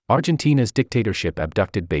Argentina's dictatorship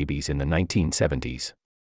abducted babies in the 1970s.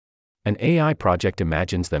 An AI project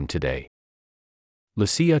imagines them today.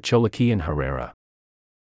 Lucia Cholakian Herrera.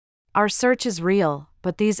 Our search is real,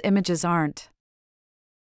 but these images aren't.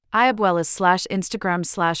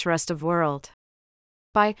 Iabuelas/Instagram/rest of world.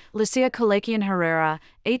 By Lucia Cholakian Herrera,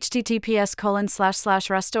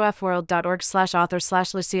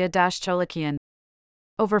 https://restofworld.org/author/Lucia-Cholakian.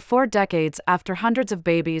 Over 4 decades after hundreds of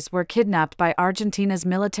babies were kidnapped by Argentina's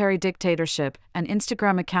military dictatorship, an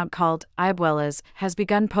Instagram account called Iabuelas has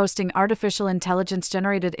begun posting artificial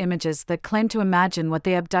intelligence-generated images that claim to imagine what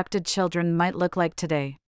the abducted children might look like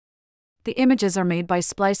today. The images are made by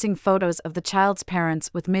splicing photos of the child's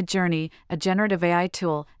parents with Midjourney, a generative AI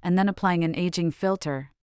tool, and then applying an aging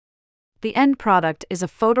filter. The end product is a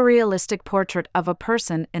photorealistic portrait of a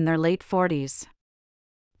person in their late 40s.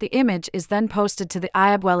 The image is then posted to the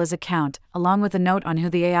Iabuelas account, along with a note on who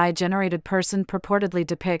the AI-generated person purportedly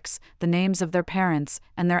depicts, the names of their parents,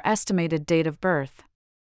 and their estimated date of birth.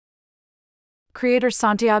 Creator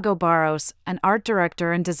Santiago Barros, an art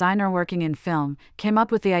director and designer working in film, came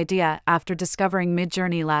up with the idea after discovering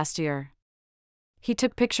Midjourney last year. He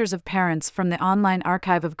took pictures of parents from the online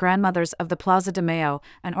archive of Grandmothers of the Plaza de Mayo,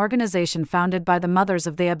 an organization founded by the mothers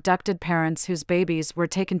of the abducted parents whose babies were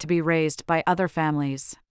taken to be raised by other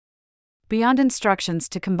families. Beyond instructions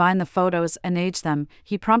to combine the photos and age them,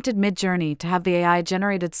 he prompted Midjourney to have the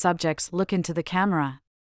AI-generated subjects look into the camera.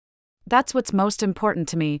 "That's what's most important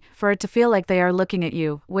to me, for it to feel like they are looking at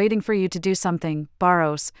you, waiting for you to do something,"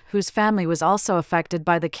 Barros, whose family was also affected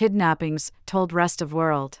by the kidnappings, told Rest of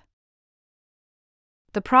World.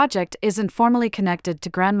 The project isn't formally connected to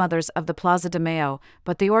Grandmothers of the Plaza de Mayo,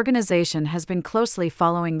 but the organization has been closely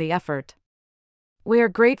following the effort. "We are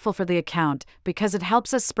grateful for the account, because it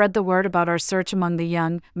helps us spread the word about our search among the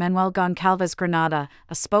young," Manuel Goncalves Granada,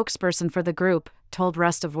 a spokesperson for the group, told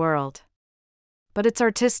Rest of World. "But it's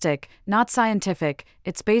artistic, not scientific,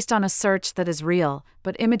 it's based on a search that is real,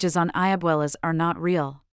 but images on Iabuelas are not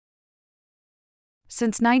real."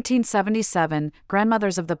 Since 1977,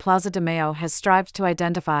 Grandmothers of the Plaza de Mayo has strived to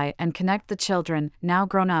identify and connect the children, now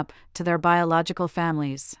grown up, to their biological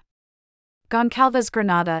families. Goncalves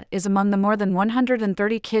Granada is among the more than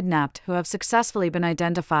 130 kidnapped who have successfully been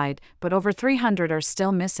identified, but over 300 are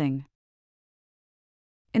still missing.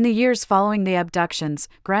 In the years following the abductions,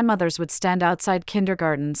 grandmothers would stand outside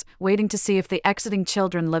kindergartens, waiting to see if the exiting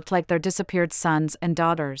children looked like their disappeared sons and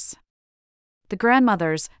daughters. The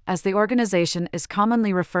grandmothers, as the organization is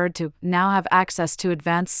commonly referred to, now have access to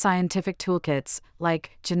advanced scientific toolkits,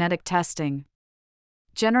 like genetic testing.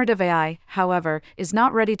 Generative AI, however, is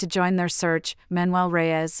not ready to join their search, Manuel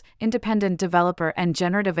Reyes, independent developer and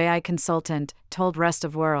generative AI consultant, told Rest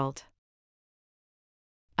of World.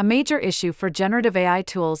 A major issue for generative AI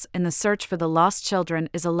tools in the search for the lost children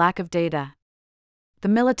is a lack of data. The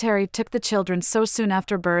military took the children so soon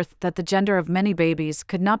after birth that the gender of many babies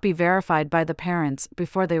could not be verified by the parents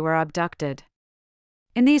before they were abducted.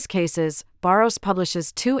 In these cases, Barros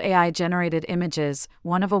publishes 2 AI-generated images,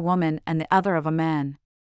 one of a woman and the other of a man.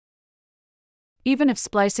 Even if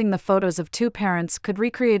splicing the photos of 2 parents could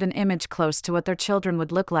recreate an image close to what their children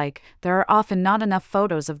would look like, there are often not enough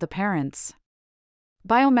photos of the parents.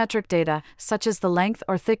 Biometric data, such as the length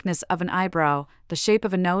or thickness of an eyebrow, the shape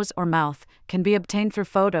of a nose or mouth, can be obtained through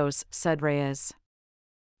photos, said Reyes.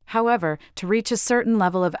 However, to reach a certain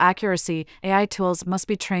level of accuracy, AI tools must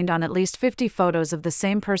be trained on at least 50 photos of the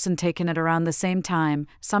same person taken at around the same time,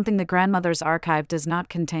 something the Grandmother's Archive does not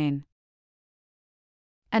contain.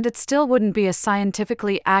 "And it still wouldn't be a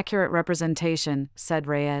scientifically accurate representation," said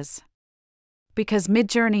Reyes. "Because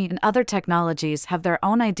Midjourney and other technologies have their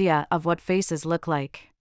own idea of what faces look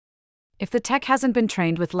like. If the tech hasn't been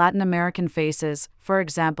trained with Latin American faces, for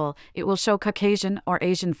example, it will show Caucasian or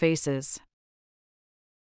Asian faces."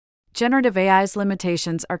 Generative AI's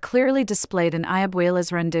limitations are clearly displayed in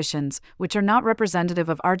Iabuelas' renditions, which are not representative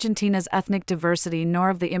of Argentina's ethnic diversity nor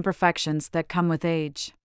of the imperfections that come with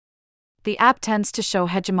age. "The app tends to show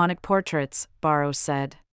hegemonic portraits," Barros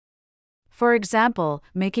said. "For example,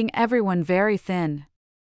 making everyone very thin.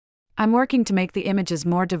 I'm working to make the images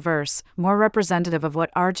more diverse, more representative of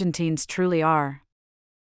what Argentines truly are."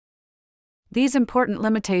 These important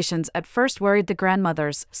limitations at first worried the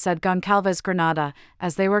grandmothers, said Goncalves Granada,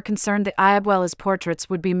 as they were concerned the Iabuelas' portraits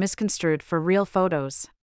would be misconstrued for real photos.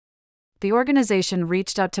 The organization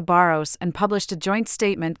reached out to Barros and published a joint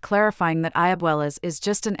statement clarifying that Iabuelas is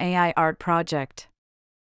just an AI art project.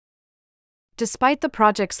 Despite the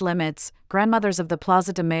project's limits, Grandmothers of the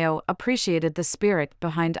Plaza de Mayo appreciated the spirit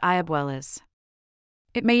behind Iabuelas.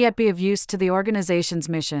 It may yet be of use to the organization's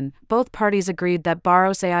mission. Both parties agreed that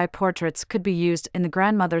Barros AI portraits could be used in the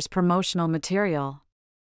grandmother's promotional material.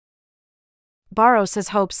 Barros has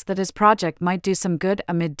hopes that his project might do some good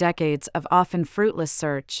amid decades of often fruitless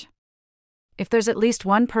search. If there's at least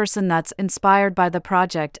one person that's inspired by the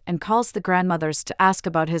project and calls the grandmothers to ask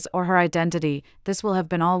about his or her identity, this will have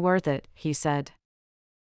been all worth it, he said.